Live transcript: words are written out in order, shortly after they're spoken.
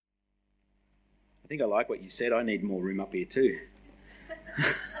think I like what you said. I need more room up here too.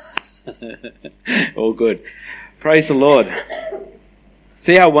 All good. Praise the Lord.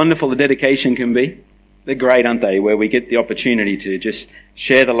 See how wonderful the dedication can be? They're great, aren't they? Where we get the opportunity to just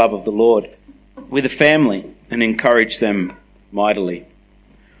share the love of the Lord with a family and encourage them mightily.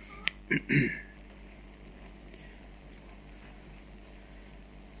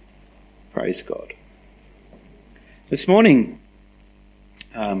 Praise God. This morning,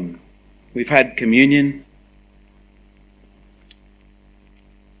 we've had communion.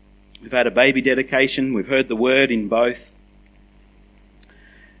 We've had a baby dedication. We've heard the word in both.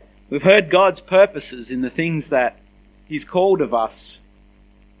 We've heard God's purposes in the things that He's called of us.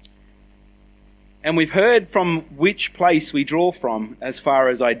 And we've heard from which place we draw from as far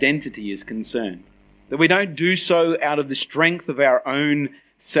as identity is concerned. That we don't do so out of the strength of our own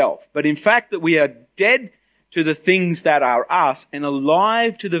self, but in fact that we are dead to the things that are us and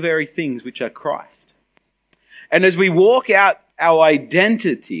alive to the very things which are Christ. And as we walk out our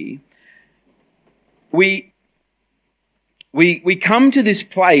identity, we come to this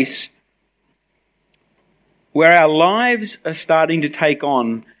place where our lives are starting to take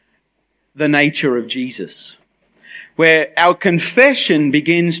on the nature of Jesus, where our confession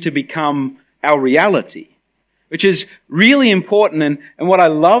begins to become our reality, which is really important. And what I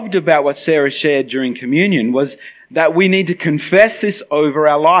loved about what Sarah shared during communion was that we need to confess this over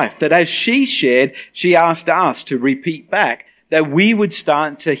our life, that as she shared, she asked us to repeat back, that we would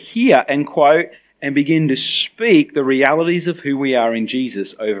start to hear and quote and begin to speak the realities of who we are in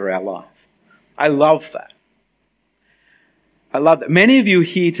Jesus over our life. I love that. I love that. Many of you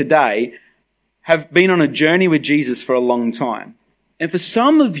here today have been on a journey with Jesus for a long time. And for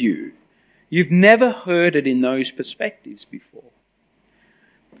some of you, you've never heard it in those perspectives before.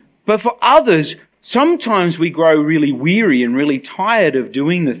 But for others, sometimes we grow really weary and really tired of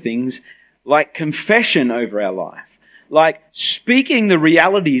doing the things like confession over our life, like speaking the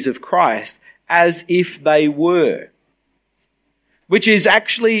realities of Christ as if they were, which is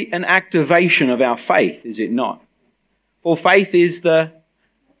actually an activation of our faith, is it not? For faith is the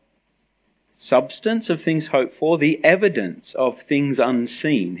substance of things hoped for, the evidence of things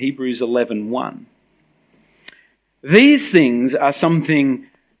unseen. Hebrews 11:1. These things are something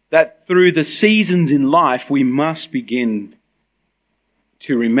that through the seasons in life we must begin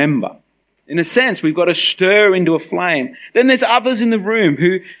to remember. In a sense, we've got to stir into a flame. Then there's others in the room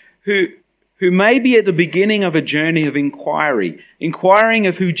who may be at the beginning of a journey of inquiring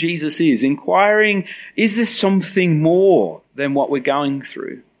of who Jesus is, inquiring, is there something more than what we're going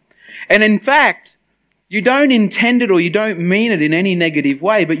through? And in fact, you don't intend it or you don't mean it in any negative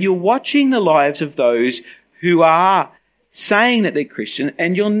way, but you're watching the lives of those who are saying that they're Christian,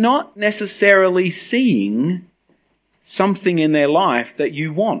 and you're not necessarily seeing something in their life that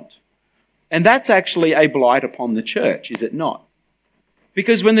you want. And that's actually a blight upon the church, is it not?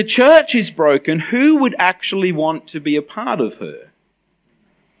 Because when the church is broken, who would actually want to be a part of her?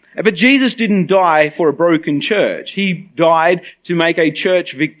 But Jesus didn't die for a broken church. He died to make a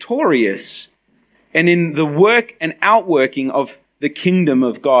church victorious and in the work and outworking of the kingdom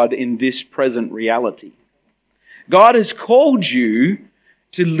of God in this present reality. God has called you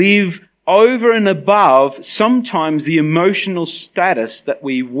to live over and above sometimes the emotional status that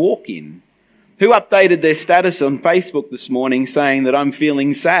we walk in. Who updated their status on Facebook this morning saying that I'm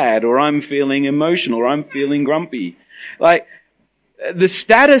feeling sad or I'm feeling emotional or I'm feeling grumpy? Like, the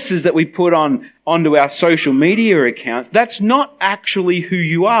statuses that we put onto our social media accounts, that's not actually who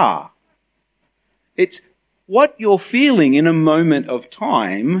you are. It's what you're feeling in a moment of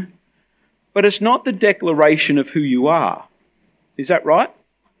time, but it's not the declaration of who you are. Is that right?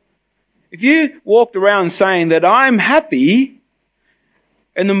 If you walked around saying that I'm happy,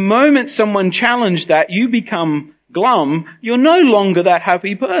 and the moment someone challenged that, you become glum, you're no longer that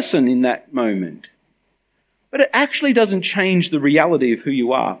happy person in that moment. But it actually doesn't change the reality of who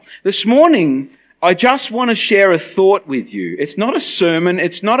you are. This morning, I just want to share a thought with you. It's not a sermon,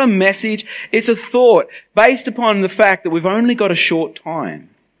 it's not a message, it's a thought based upon the fact that we've only got a short time.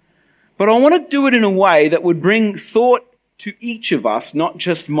 But I want to do it in a way that would bring thought to each of us, not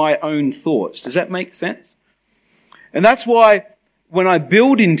just my own thoughts. Does that make sense? And that's why when I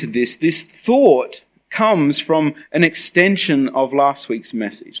build into this thought comes from an extension of last week's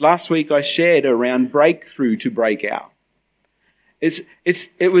message. Last week I shared around breakthrough to break out.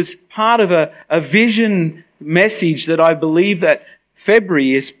 It was part of a vision message that I believe that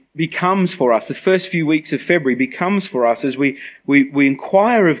February becomes for us. The first few weeks of February becomes for us as we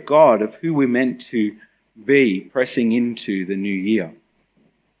inquire of God of who we're meant to be pressing into the new year.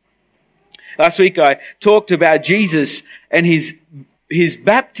 Last week I talked about Jesus and his his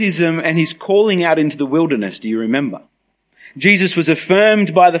baptism and his calling out into the wilderness, do you remember? Jesus was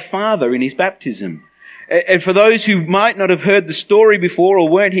affirmed by the Father in his baptism. And for those who might not have heard the story before or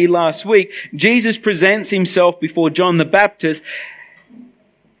weren't here last week, Jesus presents himself before John the Baptist,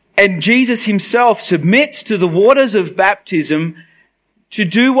 and Jesus himself submits to the waters of baptism to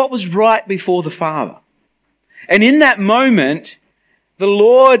do what was right before the Father. And in that moment, the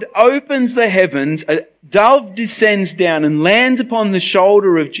Lord opens the heavens, a dove descends down and lands upon the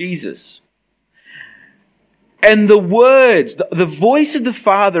shoulder of Jesus. And the words, the voice of the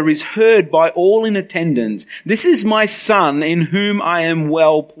Father is heard by all in attendance. This is my Son in whom I am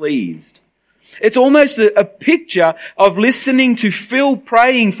well pleased. It's almost a picture of listening to Phil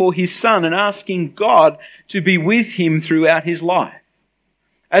praying for his son and asking God to be with him throughout his life.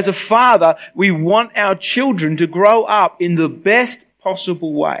 As a father, we want our children to grow up in the best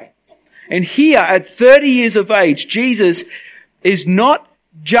possible way. And here at 30 years of age, Jesus is not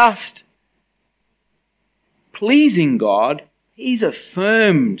just pleasing God, he's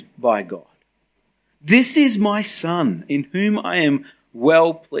affirmed by God. This is my Son in whom I am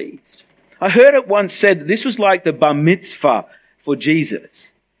well pleased. I heard it once said that this was like the bar mitzvah for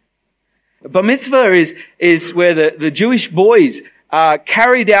Jesus. A bar mitzvah is where the Jewish boys are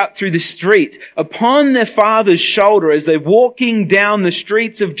carried out through the streets upon their father's shoulder as they're walking down the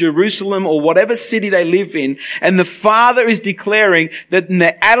streets of Jerusalem or whatever city they live in. And the father is declaring that in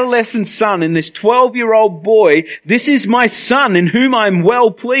their adolescent son, in this 12-year-old boy, this is my son in whom I'm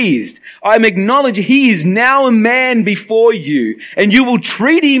well pleased. I'm acknowledging he is now a man before you and you will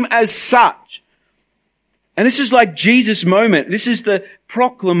treat him as such. And this is like Jesus' moment. This is the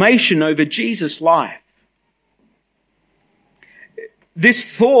proclamation over Jesus' life. This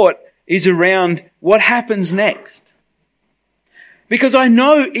thought is around what happens next. Because I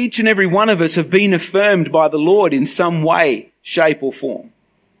know each and every one of us have been affirmed by the Lord in some way, shape or form.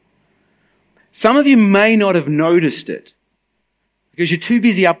 Some of you may not have noticed it because you're too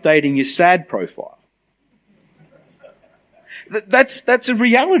busy updating your sad profile. That's a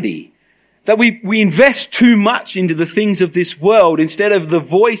reality. That we invest too much into the things of this world instead of the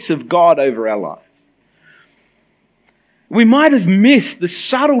voice of God over our life. We might have missed the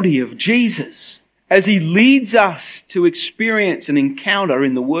subtlety of Jesus as he leads us to experience an encounter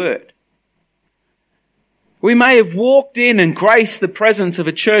in the Word. We may have walked in and graced the presence of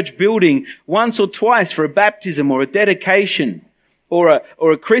a church building once or twice for a baptism or a dedication or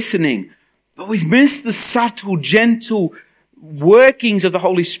a christening, but we've missed the subtle, gentle workings of the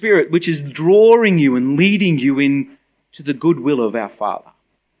Holy Spirit, which is drawing you and leading you into the goodwill of our Father.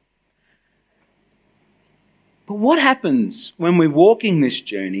 But what happens when we're walking this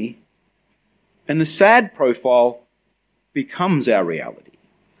journey and the sad profile becomes our reality?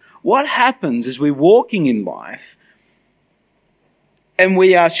 What happens as we're walking in life and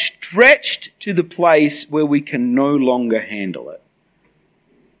we are stretched to the place where we can no longer handle it?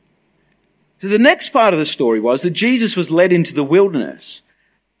 So the next part of the story was that Jesus was led into the wilderness.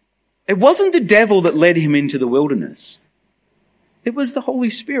 It wasn't the devil that led him into the wilderness. It was the Holy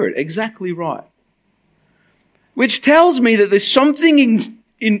Spirit, exactly right. Which tells me that there's something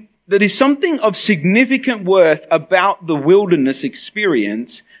that is something of significant worth about the wilderness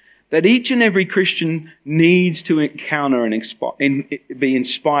experience that each and every Christian needs to encounter and be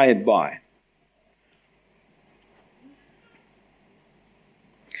inspired by.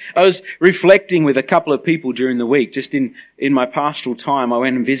 I was reflecting with a couple of people during the week, just in my pastoral time. I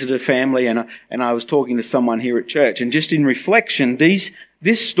went and visited a family and I was talking to someone here at church. And just in reflection, this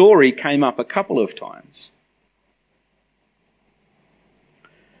story came up a couple of times.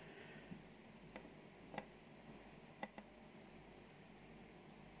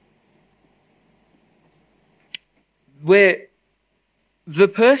 Where the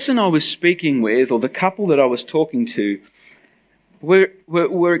person I was speaking with, or the couple that I was talking to, were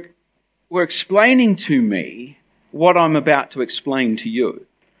explaining to me what I'm about to explain to you.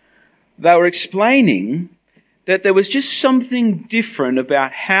 They were explaining that there was just something different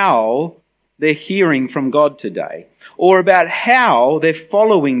about how they're hearing from God today, or about how they're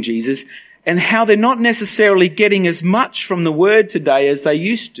following Jesus, and how they're not necessarily getting as much from the Word today as they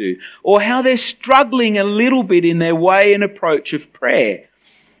used to, or how they're struggling a little bit in their way and approach of prayer.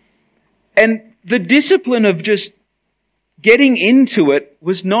 And the discipline of just getting into it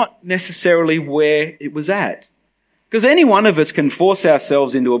was not necessarily where it was at. Because any one of us can force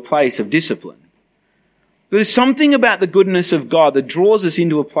ourselves into a place of discipline. But there's something about the goodness of God that draws us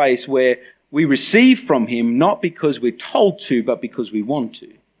into a place where we receive from Him, not because we're told to, but because we want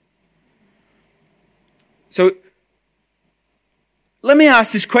to. So let me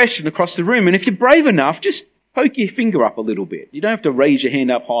ask this question across the room, and if you're brave enough, just poke your finger up a little bit. You don't have to raise your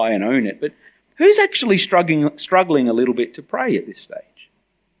hand up high and own it, but who's actually struggling a little bit to pray at this stage?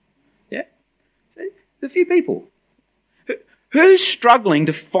 Yeah? See? A few people. Who's struggling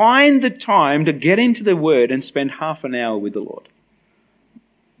to find the time to get into the Word and spend half an hour with the Lord?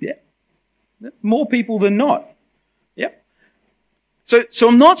 Yeah. More people than not. Yeah. So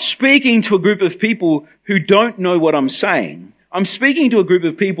I'm not speaking to a group of people who don't know what I'm saying. I'm speaking to a group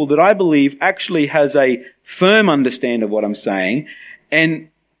of people that I believe actually has a firm understanding of what I'm saying and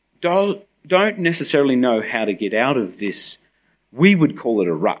don't necessarily know how to get out of this. We would call it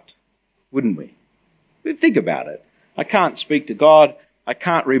a rut, wouldn't we? Think about it. I can't speak to God. I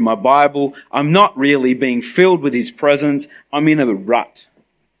can't read my Bible. I'm not really being filled with His presence. I'm in a rut.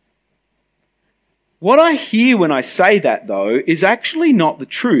 What I hear when I say that, though, is actually not the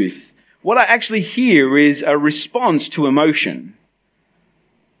truth. What I actually hear is a response to emotion.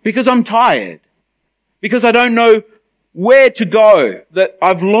 Because I'm tired. Because I don't know where to go. That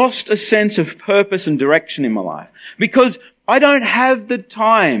I've lost a sense of purpose and direction in my life. Because I don't have the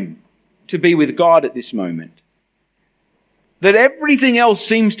time to be with God at this moment. That everything else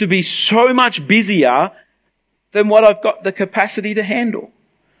seems to be so much busier than what I've got the capacity to handle.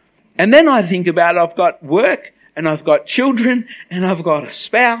 And then I think about I've got work and I've got children and I've got a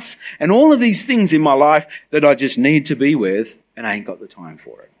spouse and all of these things in my life that I just need to be with and I ain't got the time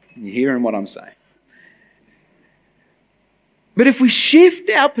for it. You hearing what I'm saying? But if we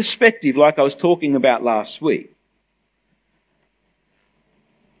shift our perspective like I was talking about last week,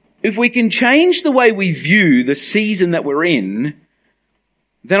 if we can change the way we view the season that we're in,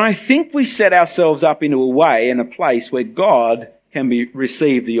 then I think we set ourselves up into a way and a place where God can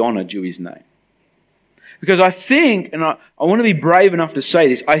receive the honour due His name. Because I think, and I want to be brave enough to say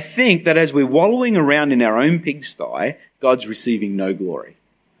this, I think that as we're wallowing around in our own pigsty, God's receiving no glory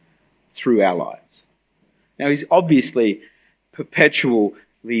through our lives. Now, He's obviously perpetually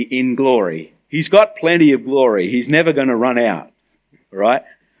in glory. He's got plenty of glory. He's never going to run out, all right?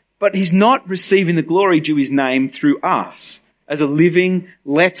 But He's not receiving the glory due His name through us as a living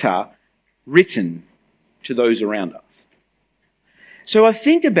letter written to those around us. So I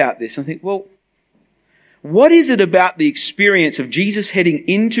think about this and think, well, what is it about the experience of Jesus heading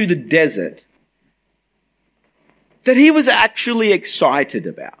into the desert that He was actually excited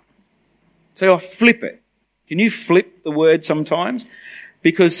about? So I'll flip it. Can you flip the word sometimes?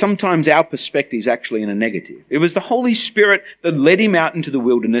 Because sometimes our perspective is actually in a negative. It was the Holy Spirit that led Him out into the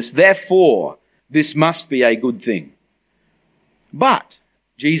wilderness. Therefore, this must be a good thing. But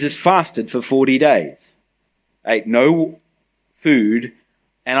Jesus fasted for 40 days, ate no food,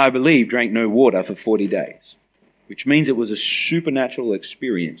 and I believe drank no water for 40 days, which means it was a supernatural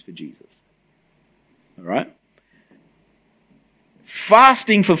experience for Jesus. All right?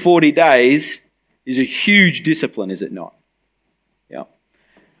 Fasting for 40 days is a huge discipline, is it not? Yeah.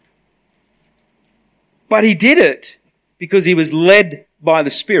 But He did it because He was led by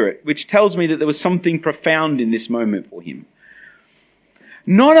the Spirit, which tells me that there was something profound in this moment for Him.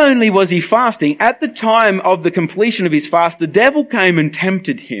 Not only was He fasting, at the time of the completion of His fast, the devil came and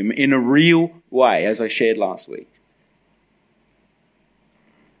tempted Him in a real way, as I shared last week.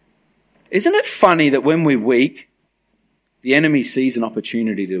 Isn't it funny that when we're weak, the enemy sees an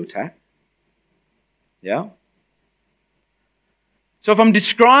opportunity to attack? Yeah? So if I'm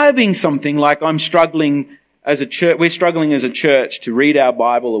describing something like I'm struggling as a church, we're struggling as a church to read our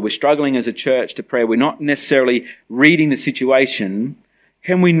Bible, or we're struggling as a church to pray, we're not necessarily reading the situation,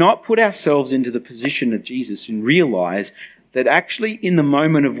 can we not put ourselves into the position of Jesus and realize that actually in the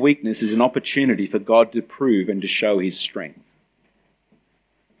moment of weakness is an opportunity for God to prove and to show His strength?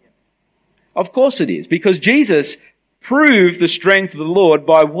 Of course it is, because Jesus proved the strength of the Lord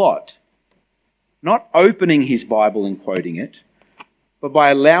by what? Not opening His Bible and quoting it, but by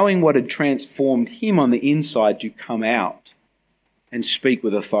allowing what had transformed Him on the inside to come out and speak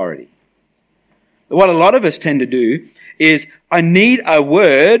with authority. What a lot of us tend to do is, I need a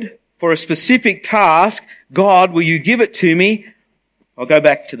word for a specific task. God, will you give it to me? I'll go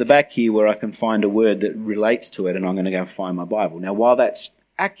back to the back here where I can find a word that relates to it, and I'm going to go find my Bible. Now, while that's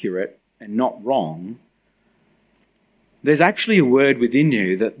accurate and not wrong, there's actually a word within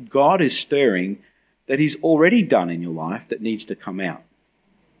you that God is stirring that He's already done in your life that needs to come out.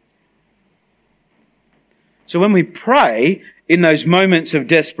 So when we pray in those moments of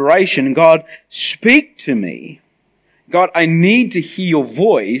desperation, God, speak to me. God, I need to hear your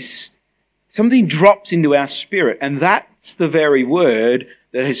voice. Something drops into our spirit, and that's the very word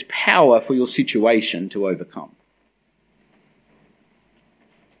that has power for your situation to overcome.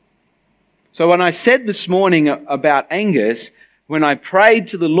 So when I said this morning about Angus, when I prayed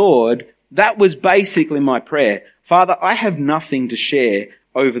to the Lord, That was basically my prayer. Father, I have nothing to share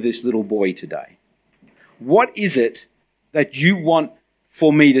over this little boy today. What is it that you want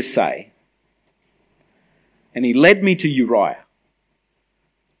for me to say? And he led me to Uriah.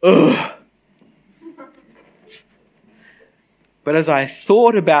 Ugh. But as I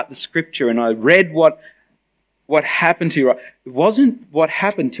thought about the scripture and I read what happened to Uriah, it wasn't what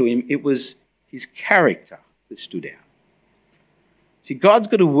happened to him, it was his character that stood out. See, God's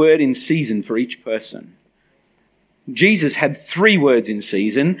got a word in season for each person. Jesus had 3 words in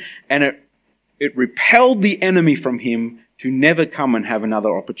season, and it repelled the enemy from him to never come and have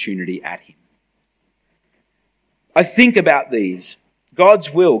another opportunity at him. I think about these.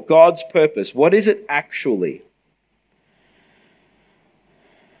 God's will, God's purpose. What is it actually?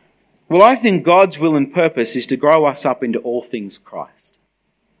 Well, I think God's will and purpose is to grow us up into all things Christ.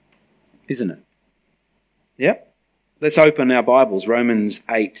 Isn't it? Yep. Let's open our Bibles, Romans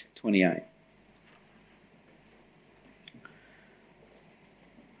 8:28.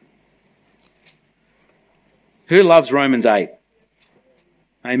 Who loves Romans 8?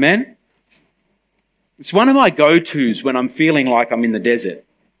 Amen? It's one of my go-tos when I'm feeling like I'm in the desert.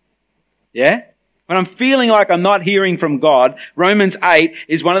 Yeah? When I'm feeling like I'm not hearing from God, Romans 8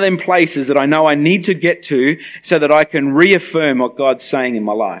 is one of them places that I know I need to get to so that I can reaffirm what God's saying in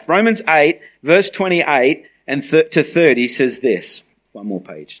my life. Romans 8, verse 28 and to 30 says this. One more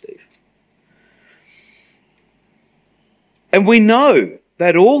page, Steve. And we know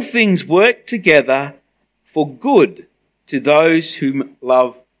that all things work together for good to those who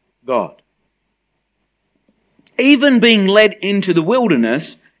love God. Even being led into the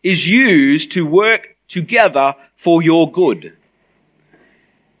wilderness is used to work together for your good.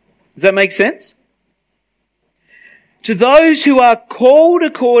 Does that make sense? To those who are called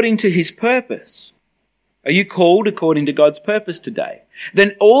according to his purpose. Are you called according to God's purpose today?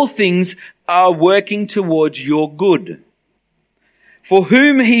 Then all things are working towards your good. For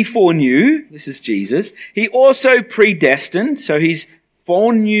whom he foreknew, this is Jesus, he also predestined, so he's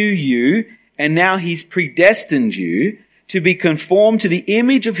foreknew you, and now he's predestined you to be conformed to the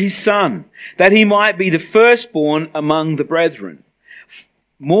image of his Son, that he might be the firstborn among the brethren.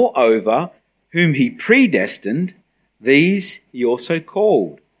 Moreover, whom he predestined, these he also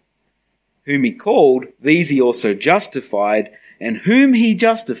called. Whom he called, these he also justified, and whom he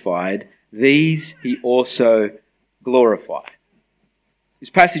justified, these he also glorified. This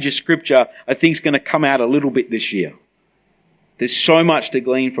passage of scripture, I think, is going to come out a little bit this year. There's so much to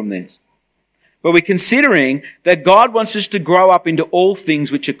glean from this. But we're considering that God wants us to grow up into all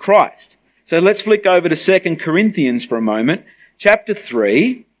things which are Christ. So let's flick over to 2 Corinthians for a moment, chapter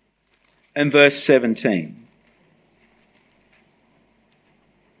 3 and verse 17.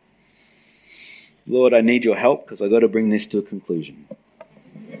 Lord, I need your help because I've got to bring this to a conclusion.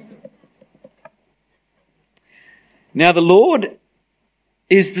 Now the Lord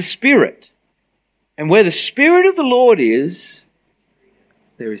is the Spirit. And where the Spirit of the Lord is,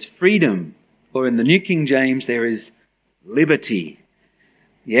 there is freedom. Or in the New King James, there is liberty.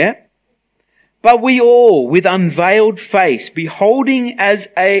 Yeah? But we all, with unveiled face, beholding as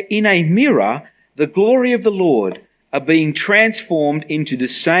in a mirror the glory of the Lord, are being transformed into the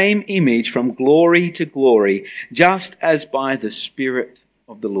same image from glory to glory, just as by the Spirit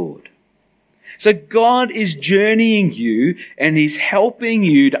of the Lord. So God is journeying you and he's helping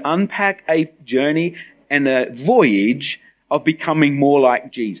you to unpack a journey and a voyage of becoming more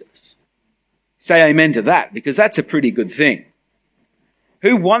like Jesus. Say amen to that, because that's a pretty good thing.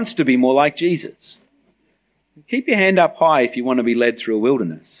 Who wants to be more like Jesus? Keep your hand up high if you want to be led through a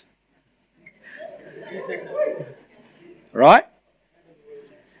wilderness. Right?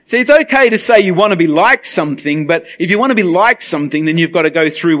 See, it's okay to say you want to be like something, but if you want to be like something, then you've got to go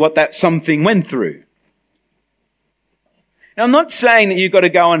through what that something went through. Now, I'm not saying that you've got to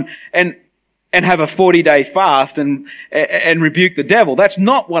go and have a 40-day fast and rebuke the devil. That's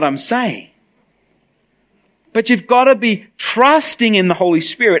not what I'm saying. But you've got to be trusting in the Holy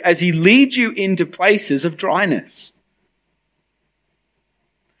Spirit as he leads you into places of dryness.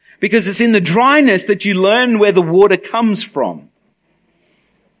 Because it's in the dryness that you learn where the water comes from.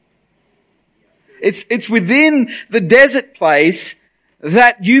 It's within the desert place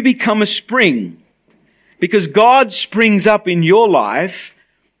that you become a spring. Because God springs up in your life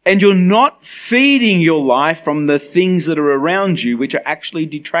and you're not feeding your life from the things that are around you which are actually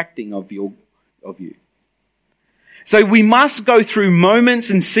detracting of you. So we must go through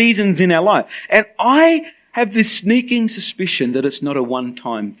moments and seasons in our life. And I have this sneaking suspicion that it's not a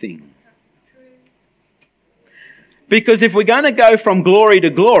one-time thing. Because if we're going to go from glory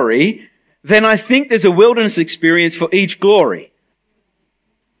to glory, then I think there's a wilderness experience for each glory.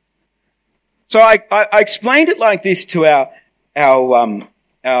 So I explained it like this to our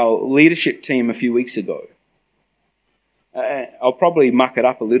leadership team a few weeks ago. I'll probably muck it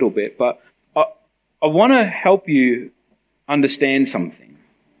up a little bit, but I want to help you understand something.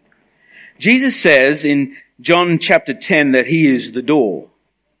 Jesus says in John chapter 10 that he is the door.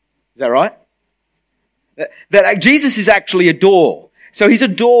 Is that right? That Jesus is actually a door. So he's a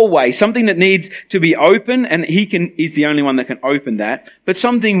doorway, something that needs to be open, and he's the only one that can open that, but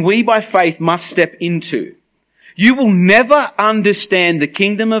something we by faith must step into. You will never understand the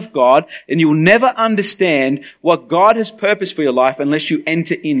kingdom of God, and you will never understand what God has purposed for your life unless you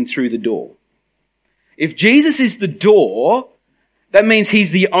enter in through the door. If Jesus is the door, that means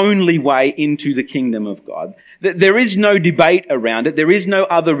he's the only way into the kingdom of God. There is no debate around it. There is no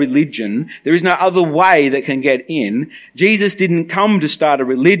other religion. There is no other way that can get in. Jesus didn't come to start a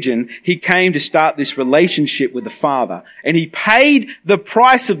religion. He came to start this relationship with the Father. And he paid the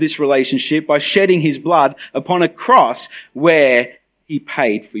price of this relationship by shedding his blood upon a cross where he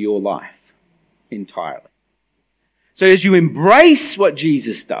paid for your life entirely. So as you embrace what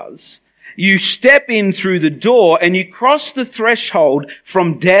Jesus does, you step in through the door and you cross the threshold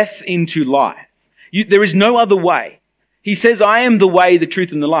from death into life. There is no other way. He says, I am the way, the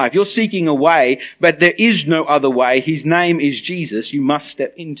truth, and the life. You're seeking a way, but there is no other way. His name is Jesus. You must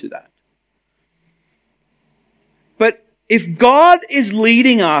step into that. But if God is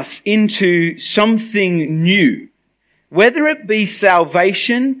leading us into something new, whether it be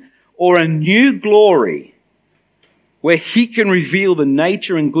salvation or a new glory, where he can reveal the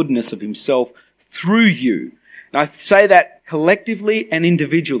nature and goodness of himself through you. And I say that collectively and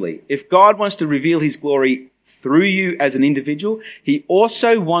individually. If God wants to reveal his glory through you as an individual, he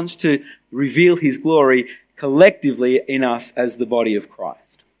also wants to reveal his glory collectively in us as the body of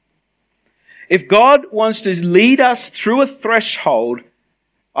Christ. If God wants to lead us through a threshold,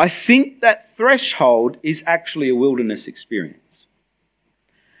 I think that threshold is actually a wilderness experience.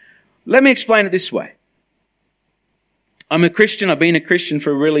 Let me explain it this way. I'm a Christian. I've been a Christian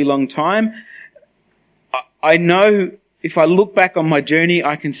for a really long time. I know if I look back on my journey,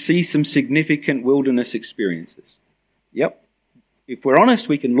 I can see some significant wilderness experiences. Yep. If we're honest,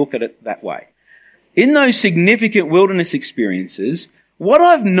 we can look at it that way. In those significant wilderness experiences, what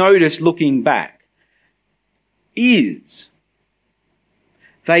I've noticed looking back is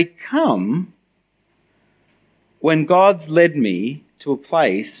they come when God's led me to a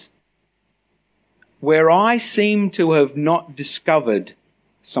place where I seem to have not discovered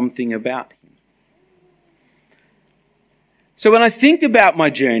something about him. So when I think about my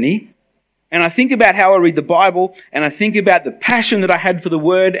journey, and I think about how I read the Bible, and I think about the passion that I had for the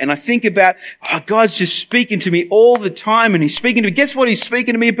Word, and I think about, God's just speaking to me all the time, and he's speaking to me. Guess what he's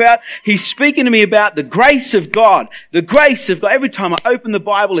speaking to me about? He's speaking to me about the grace of God. The grace of God. Every time I open the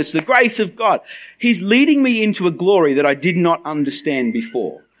Bible, it's the grace of God. He's leading me into a glory that I did not understand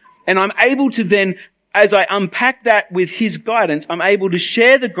before. And I'm able to then, as I unpack that with his guidance, I'm able to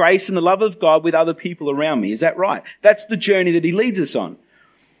share the grace and the love of God with other people around me. Is that right? That's the journey that he leads us on.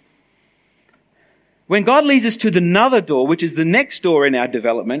 When God leads us to another door, which is the next door in our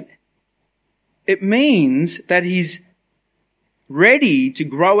development, it means that he's ready to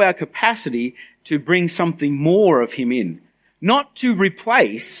grow our capacity to bring something more of him in. Not to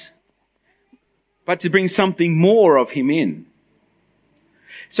replace, but to bring something more of him in.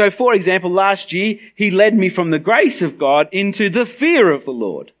 So, for example, last year, he led me from the grace of God into the fear of the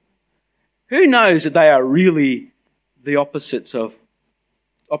Lord. Who knows that they are really the opposite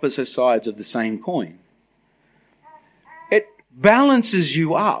sides of the same coin? It balances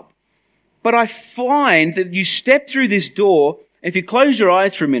you up. But I find that you step through this door, and if you close your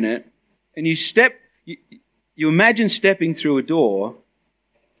eyes for a minute, and you imagine stepping through a door,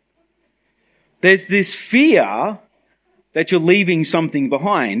 there's this fear that you're leaving something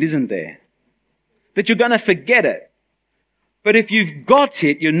behind, isn't there? That you're going to forget it. But if you've got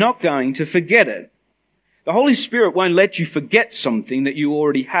it, you're not going to forget it. The Holy Spirit won't let you forget something that you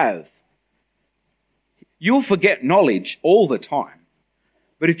already have. You'll forget knowledge all the time.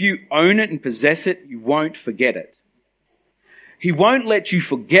 But if you own it and possess it, you won't forget it. He won't let you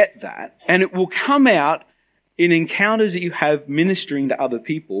forget that, and it will come out in encounters that you have ministering to other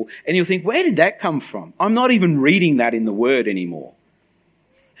people, and you'll think, where did that come from? I'm not even reading that in the Word anymore.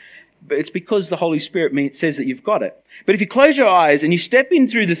 But it's because the Holy Spirit says that you've got it. But if you close your eyes and you step in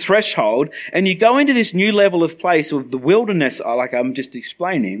through the threshold and you go into this new level of place of the wilderness, like I'm just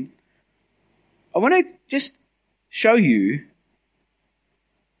explaining, I want to just show you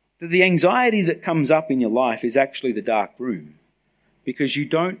that the anxiety that comes up in your life is actually the dark room, because you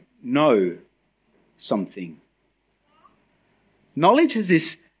don't know something. Knowledge has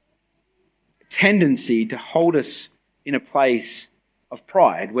this tendency to hold us in a place of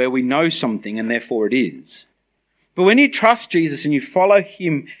pride where we know something and therefore it is. But when you trust Jesus and you follow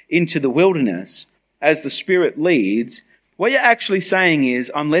him into the wilderness as the Spirit leads, what you're actually saying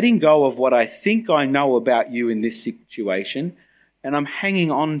is, I'm letting go of what I think I know about you in this situation, and I'm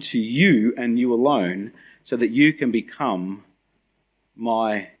hanging on to you and you alone so that you can become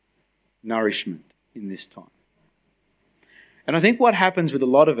my nourishment in this time. And I think what happens with a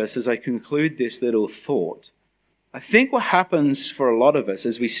lot of us as I conclude this little thought, I think what happens for a lot of us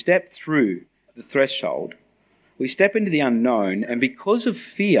as we step through the threshold, we step into the unknown, and because of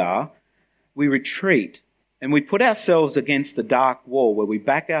fear, we retreat and we put ourselves against the dark wall where we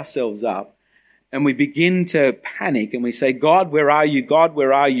back ourselves up and we begin to panic and we say, God, where are you? God,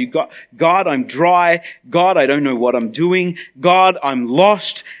 where are you? God, I'm dry. God, I don't know what I'm doing. God, I'm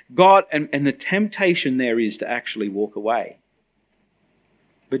lost. God, and the temptation there is to actually walk away.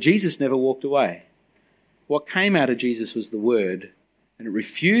 But Jesus never walked away. What came out of Jesus was the word, and it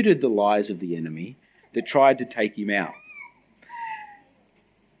refuted the lies of the enemy that tried to take him out.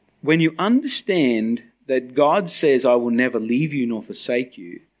 When you understand that God says, I will never leave you nor forsake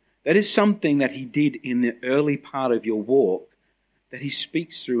you, that is something that he did in the early part of your walk that he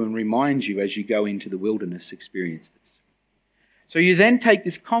speaks through and reminds you as you go into the wilderness experiences. So you then take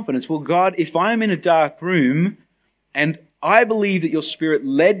this confidence, well, God, if I'm in a dark room and I believe that your Spirit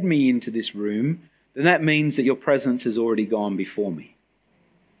led me into this room, then that means that your presence has already gone before me.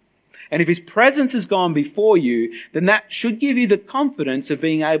 And if his presence has gone before you, then that should give you the confidence of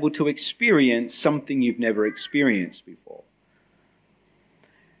being able to experience something you've never experienced before.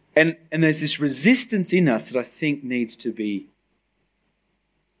 And there's this resistance in us that I think needs to be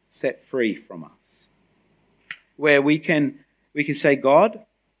set free from us. Where we can say, God,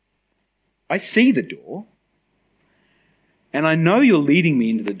 I see the door. And I know you're leading me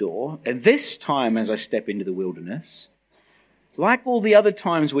into the door. And this time as I step into the wilderness, like all the other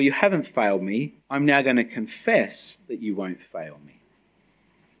times where you haven't failed me, I'm now going to confess that you won't fail me.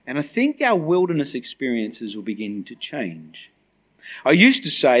 And I think our wilderness experiences will begin to change. I used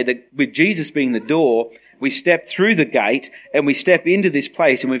to say that with Jesus being the door, we step through the gate and we step into this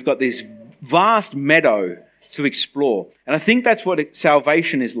place and we've got this vast meadow to explore. And I think that's what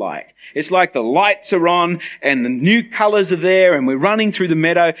salvation is like. It's like the lights are on and the new colours are there and we're running through the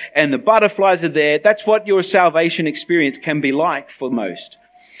meadow and the butterflies are there. That's what your salvation experience can be like for most.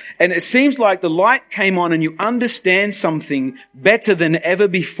 And it seems like the light came on and you understand something better than ever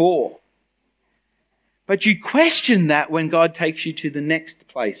before. But you question that when God takes you to the next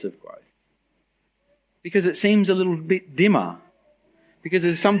place of growth. Because it seems a little bit dimmer. Because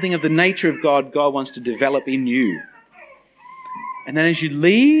there's something of the nature of God wants to develop in you. And then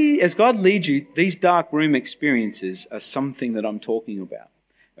as God leads you, these dark room experiences are something that I'm talking about.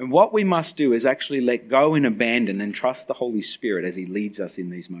 And what we must do is actually let go and abandon and trust the Holy Spirit as he leads us in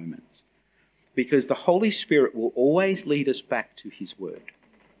these moments. Because the Holy Spirit will always lead us back to his word.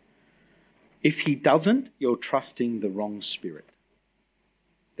 If he doesn't, you're trusting the wrong spirit.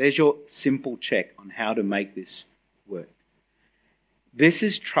 There's your simple check on how to make this work. This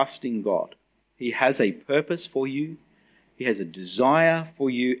is trusting God. He has a purpose for you. He has a desire for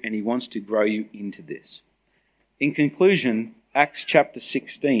you, and he wants to grow you into this. In conclusion, Acts chapter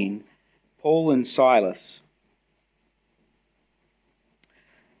 16, Paul and Silas,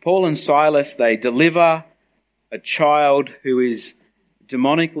 they deliver a child who is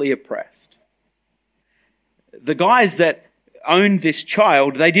demonically oppressed. The guys that owned this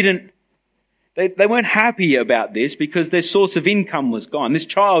child, they weren't happy about this because their source of income was gone. This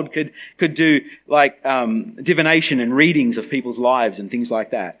child could do like divination and readings of people's lives and things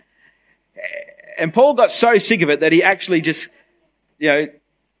like that. And Paul got so sick of it that he actually just,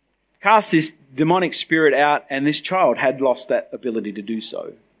 cast this demonic spirit out, and this child had lost that ability to do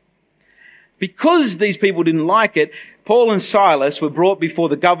so. Because these people didn't like it, Paul and Silas were brought before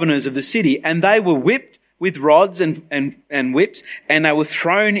the governors of the city, and they were whipped with rods and whips, and they were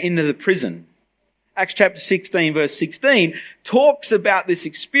thrown into the prison. Acts chapter 16, verse 16, talks about this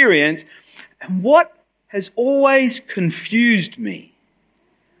experience. And what has always confused me,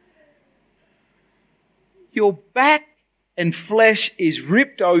 your back and flesh is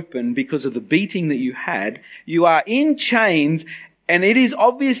ripped open because of the beating that you had. You are in chains, and it is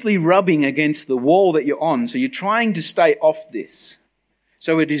obviously rubbing against the wall that you're on. So you're trying to stay off this.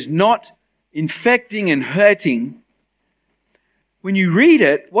 So it is not infecting and hurting. When you read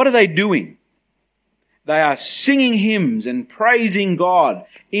it, what are they doing? They are singing hymns and praising God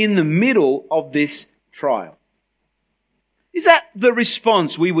in the middle of this trial. Is that the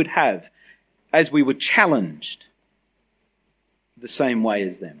response we would have as we were challenged the same way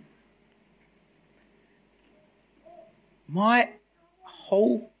as them? My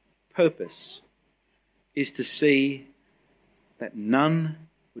whole purpose is to see that none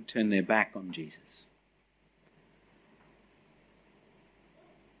would turn their back on Jesus.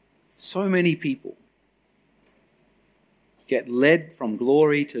 So many people get led from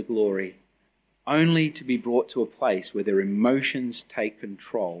glory to glory only to be brought to a place where their emotions take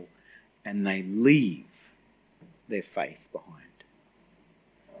control and they leave their faith behind.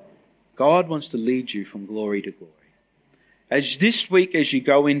 God wants to lead you from glory to glory. As this week, as you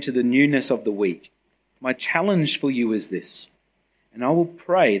go into the newness of the week, my challenge for you is this, and I will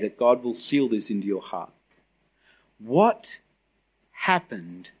pray that God will seal this into your heart. What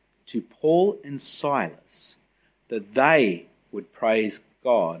happened to Paul and Silas that they would praise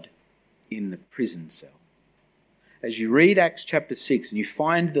God in the prison cell? As you read Acts chapter 6 and you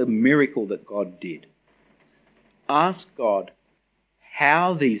find the miracle that God did, ask God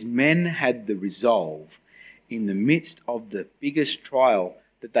how these men had the resolve in the midst of the biggest trial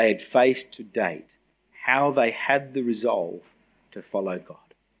that they had faced to date, how they had the resolve to follow God.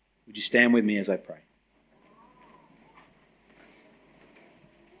 Would you stand with me as I pray?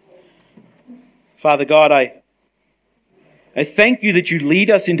 Father God, I thank you that you lead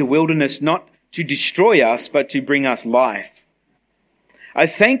us into wilderness not to destroy us, but to bring us life. I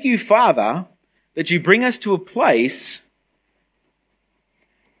thank you, Father, that you bring us to a place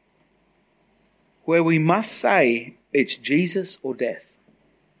where we must say it's Jesus or death.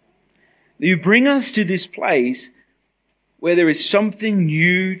 You bring us to this place where there is something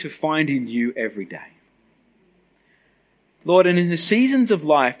new to find in you every day. Lord, and in the seasons of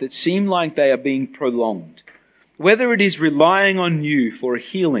life that seem like they are being prolonged, whether it is relying on you for a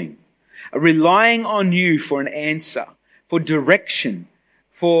healing, relying on you for an answer, for direction,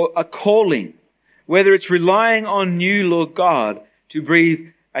 for a calling, whether it's relying on you, Lord God, to breathe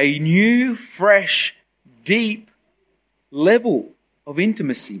a new, fresh, deep level of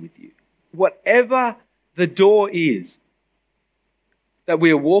intimacy with you. Whatever the door is that we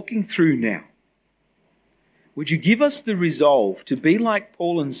are walking through now, would you give us the resolve to be like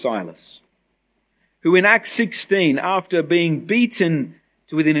Paul and Silas, who in Acts 16, after being beaten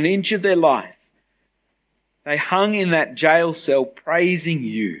to within an inch of their life, they hung in that jail cell praising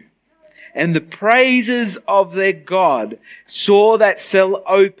you. And the praises of their God saw that cell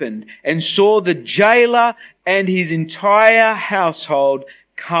opened and saw the jailer and his entire household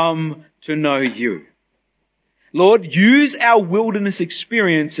come to know you. Lord, use our wilderness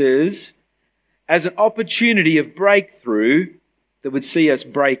experiences as an opportunity of breakthrough that would see us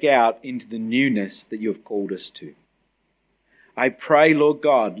break out into the newness that you have called us to. I pray, Lord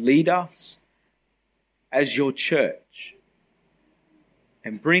God, lead us as your church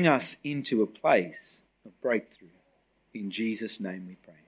and bring us into a place of breakthrough. In Jesus' name we pray.